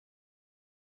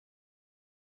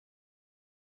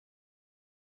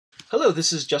Hello,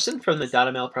 this is Justin from the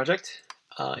Dada Mail project.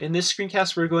 In this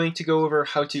screencast, we're going to go over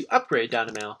how to upgrade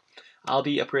Dada Mail. I'll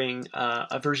be upgrading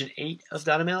a version 8 of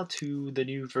Dada Mail to the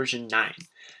new version 9.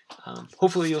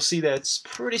 Hopefully you'll see that it's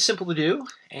pretty simple to do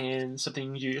and something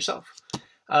you can do yourself.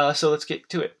 So let's get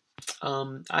to it.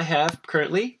 I have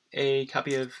currently a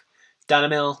copy of Dada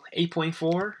Mail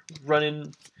 8.4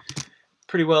 running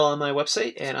pretty well on my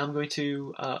website, and I'm going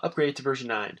to upgrade it to version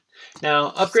 9.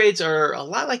 Now, upgrades are a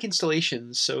lot like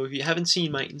installations, so if you haven't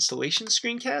seen my installation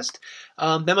screencast,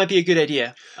 that might be a good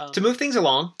idea. To move things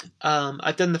along,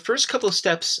 I've done the first couple of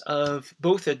steps of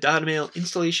both a Dada Mail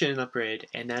installation and upgrade,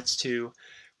 and that's to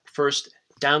first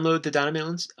download the Dada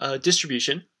Mail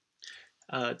distribution,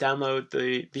 download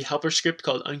the helper script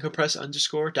called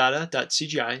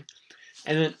uncompress_data.cgi,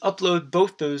 and then upload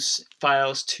both those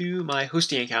files to my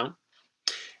hosting account.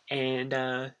 And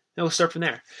then we'll start from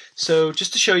there. So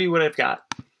just to show you what I've got,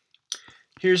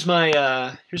 here's my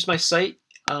site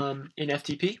in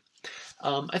FTP.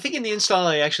 I think in the install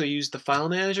I actually used the file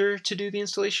manager to do the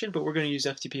installation, but we're going to use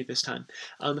FTP this time.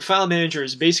 The file manager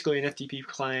is basically an FTP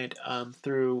client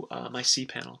through my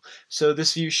cPanel. So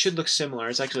this view should look similar.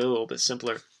 It's actually a little bit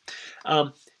simpler.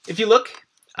 If you look,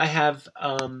 I have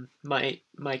my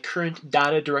current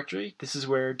Dada directory. This is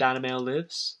where Dada Mail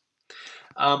lives.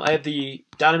 I have the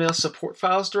Dada Mail support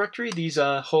files directory. These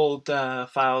hold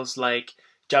files like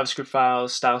JavaScript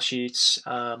files, style sheets,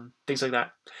 things like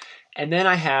that. And then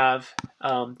I have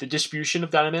the distribution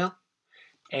of Dada Mail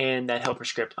and that helper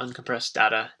script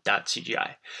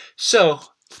uncompress_data.cgi. So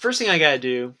the first thing I got to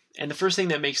do, and the first thing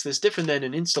that makes this different than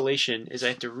an installation, is I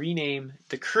have to rename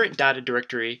the current Dada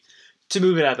directory to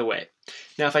move it out of the way.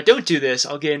 Now, if I don't do this,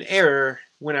 I'll get an error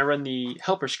when I run the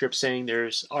helper script saying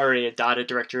there's already a Dada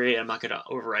directory and I'm not going to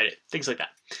overwrite it, things like that.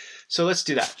 So let's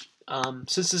do that.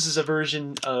 Since this is a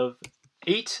version of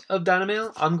 8 of Dada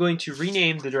Mail, I'm going to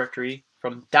rename the directory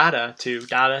from Dada to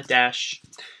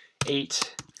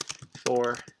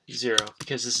Dada-840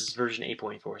 because this is version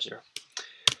 8.40.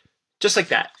 Just like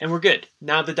that, and we're good.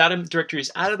 Now the Dada directory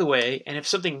is out of the way, and if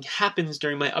something happens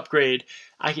during my upgrade,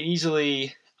 I can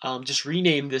easily just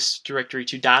rename this directory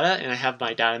to Dada, and I have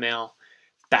my Dada Mail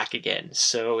back again.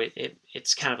 So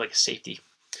it's kind of like a safety.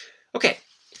 Okay,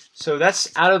 so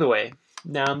that's out of the way.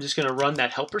 Now I'm just going to run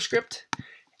that helper script,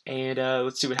 and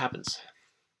let's see what happens.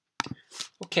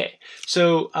 Okay,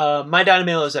 so my Dada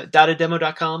Mail is at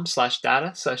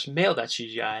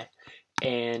dadademo.com/data/mail.cgi,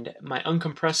 and my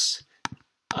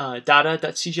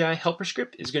uncompress_data.cgi helper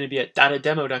script is going to be at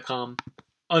dadademo.com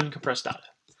uncompress_data.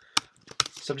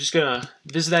 So I'm just going to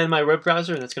visit that in my web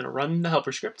browser, and that's going to run the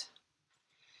helper script.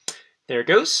 There it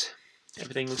goes.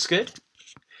 Everything looks good.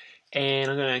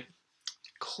 And I'm going to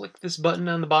click this button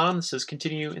on the bottom that says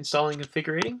Continue Installing and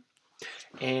Configuring,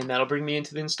 and that'll bring me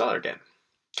into the installer again.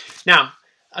 Now,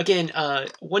 again,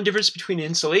 one difference between an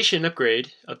installation and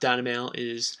upgrade of Dada Mail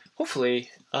is hopefully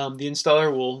the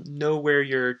installer will know where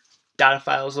your Dada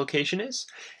file's location is,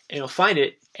 and it'll find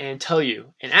it and tell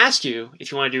you and ask you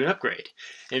if you want to do an upgrade.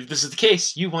 And if this is the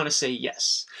case, you want to say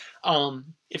yes.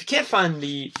 If you can't find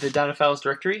the Dada files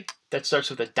directory that starts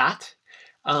with a dot,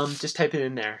 just type it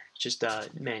in there, just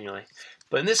manually.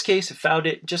 But in this case, it found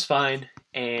it just fine,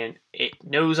 and it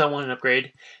knows I want an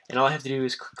upgrade, and all I have to do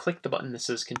is click the button that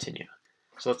says Continue.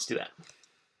 So let's do that.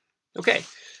 Okay,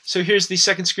 so here's the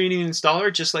second screen in the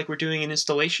installer, just like we're doing an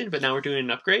installation, but now we're doing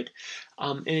an upgrade.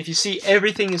 And if you see,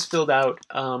 everything is filled out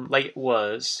like it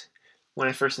was when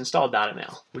I first installed Dada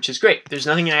Mail, which is great. There's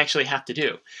nothing I actually have to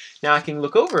do. Now I can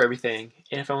look over everything,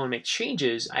 and if I want to make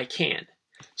changes, I can.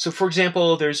 So for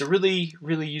example, there's a really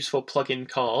useful plugin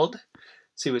called,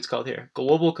 let's see what it's called here,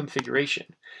 Global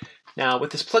Configuration. Now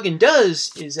what this plugin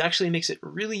does is actually makes it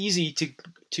really easy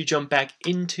to jump back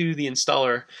into the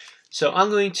installer. So I'm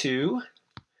going to,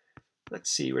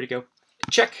 let's see, where to go,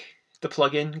 check the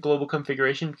plugin Global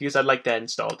Configuration because I'd like that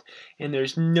installed. And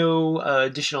there's no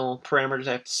additional parameters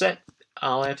I have to set.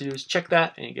 All I have to do is check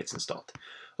that and it gets installed.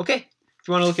 Okay, if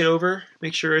you want to look it over,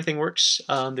 make sure everything works.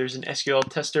 There's an SQL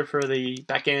tester for the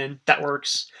backend, that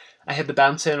works. I had the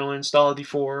bounce channel installed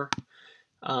before.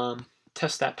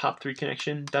 Test that POP3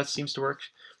 connection, that seems to work.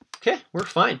 Okay, we're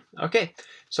fine. Okay,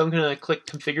 so I'm going to click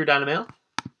Configure Dada Mail.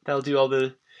 That'll do all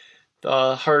the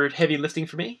hard, heavy lifting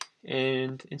for me,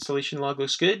 and installation log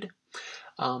looks good.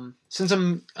 Since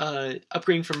I'm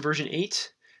upgrading from version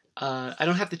 8, I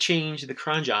don't have to change the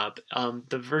cron job.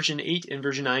 The version 8 and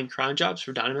version 9 cron jobs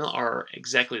for Dada Mail are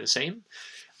exactly the same.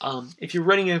 If you're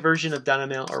running a version of Dada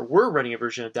Mail, or were running a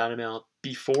version of Dada Mail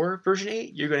before version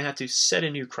 8, you're going to have to set a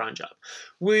new cron job.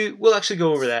 We'll actually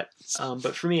go over that,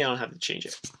 but for me, I don't have to change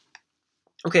it.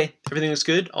 Okay, everything looks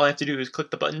good. All I have to do is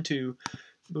click the button to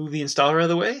move the installer out of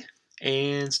the way,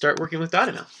 and start working with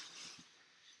Dada Mail.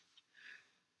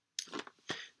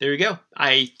 There we go.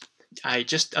 I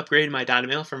just upgraded my Dada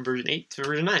Mail from version 8 to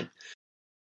version 9.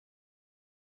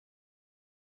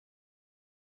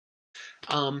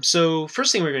 So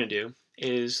first thing we're going to do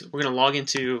is we're going to log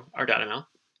into our Dada Mail.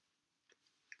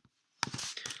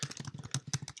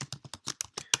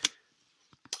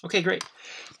 Okay, great.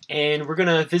 And we're going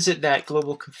to visit that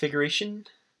global configuration.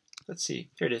 Let's see,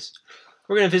 here it is.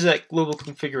 We're going to visit that global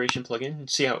configuration plugin and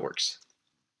see how it works.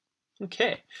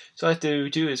 Okay, so all I have to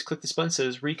do is click this button that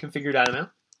says reconfigure Dada Mail.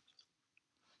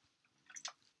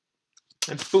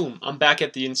 And boom, I'm back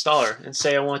at the installer and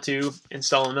say I want to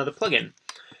install another plugin.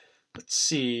 Let's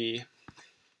see.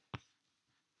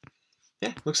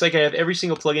 Yeah, looks like I have every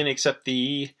single plugin except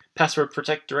the Password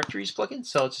Protect Directories plugin,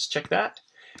 so I'll just check that.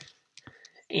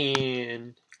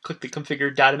 And click the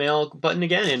Configure Dada Mail button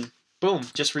again, and boom,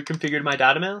 just reconfigured my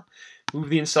Dada Mail. Move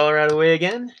the installer out of the way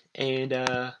again,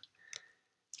 and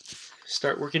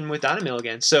start working with Dada Mail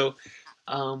again. So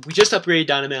we just upgraded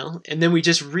Dada Mail, and then we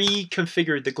just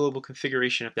reconfigured the global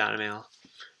configuration of Dada Mail.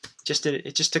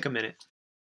 It just took a minute.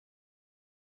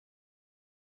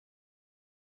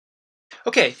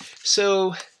 Okay,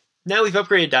 so now we've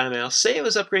upgraded Dada Mail. Say I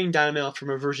was upgrading Dada Mail from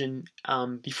a version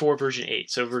before version 8,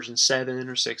 so version 7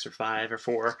 or 6 or 5 or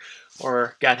 4,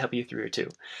 or God help you, 3 or 2.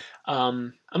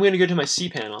 I'm going to go to my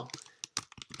cPanel.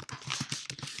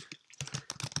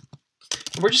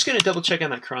 We're just going to double check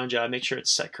on that cron job, make sure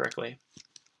it's set correctly.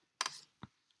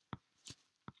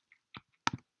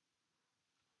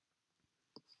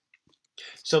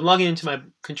 So I'm logging into my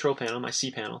control panel, my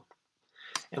cPanel.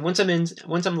 And once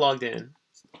I'm logged in,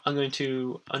 I'm going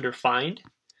to, under Find,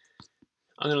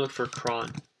 I'm going to look for Cron.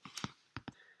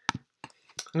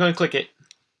 I'm going to click it,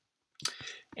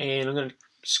 and I'm going to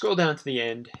scroll down to the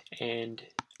end and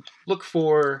look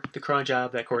for the cron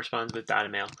job that corresponds with Dada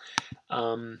Mail.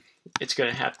 It's going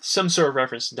to have some sort of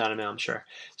reference to Dada Mail, I'm sure.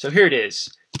 So here it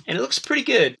is, and it looks pretty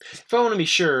good. If I want to be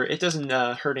sure, it doesn't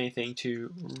hurt anything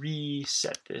to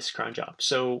reset this cron job.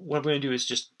 So what I'm going to do is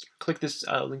just click this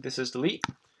link that says delete.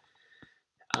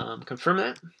 Confirm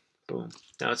that. Boom.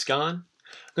 Now it's gone.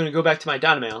 I'm going to go back to my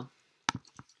Dada Mail.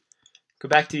 Go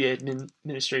back to the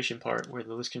administration part where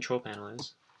the list control panel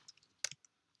is.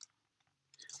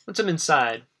 Once I'm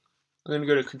inside, I'm going to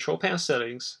go to control panel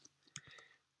settings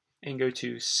and go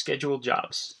to schedule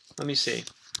jobs. Let me see.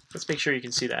 Let's make sure you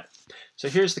can see that. So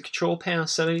here's the control panel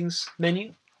settings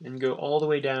menu, and go all the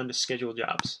way down to schedule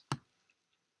jobs.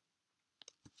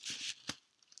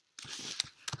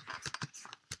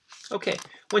 Okay,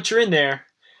 once you're in there,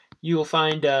 you will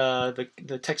find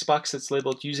the text box that's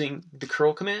labeled using the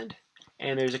curl command,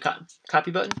 and there's a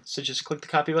copy button, so just click the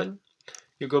copy button.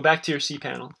 You'll go back to your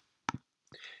cPanel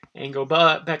and go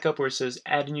back up where it says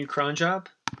add a new cron job.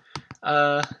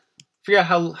 Figure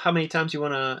out how many times you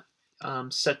want to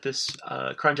set this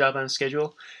cron job on a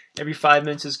schedule. Every 5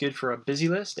 minutes is good for a busy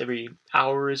list. Every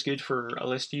hour is good for a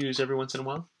list you use every once in a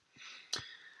while.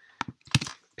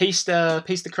 Paste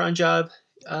the cron job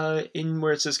in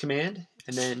where it says command,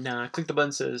 and then click the button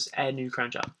that says add new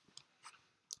cron job.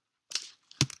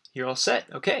 You're all set.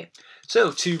 Okay,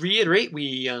 so to reiterate,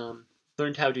 we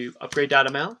learned how to upgrade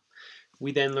Dada Mail.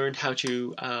 We then learned how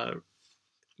to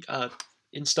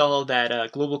install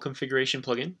that global configuration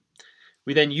plugin.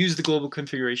 We then used the global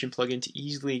configuration plugin to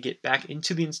easily get back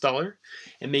into the installer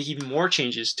and make even more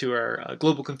changes to our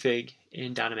global config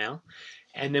in Dada Mail.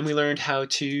 And then we learned how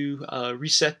to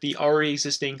reset the already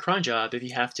existing cron job if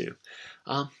you have to.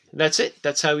 That's it.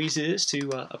 That's how easy it is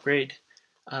to upgrade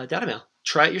Dada Mail.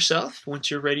 Try it yourself once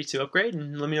you're ready to upgrade,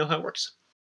 and let me know how it works.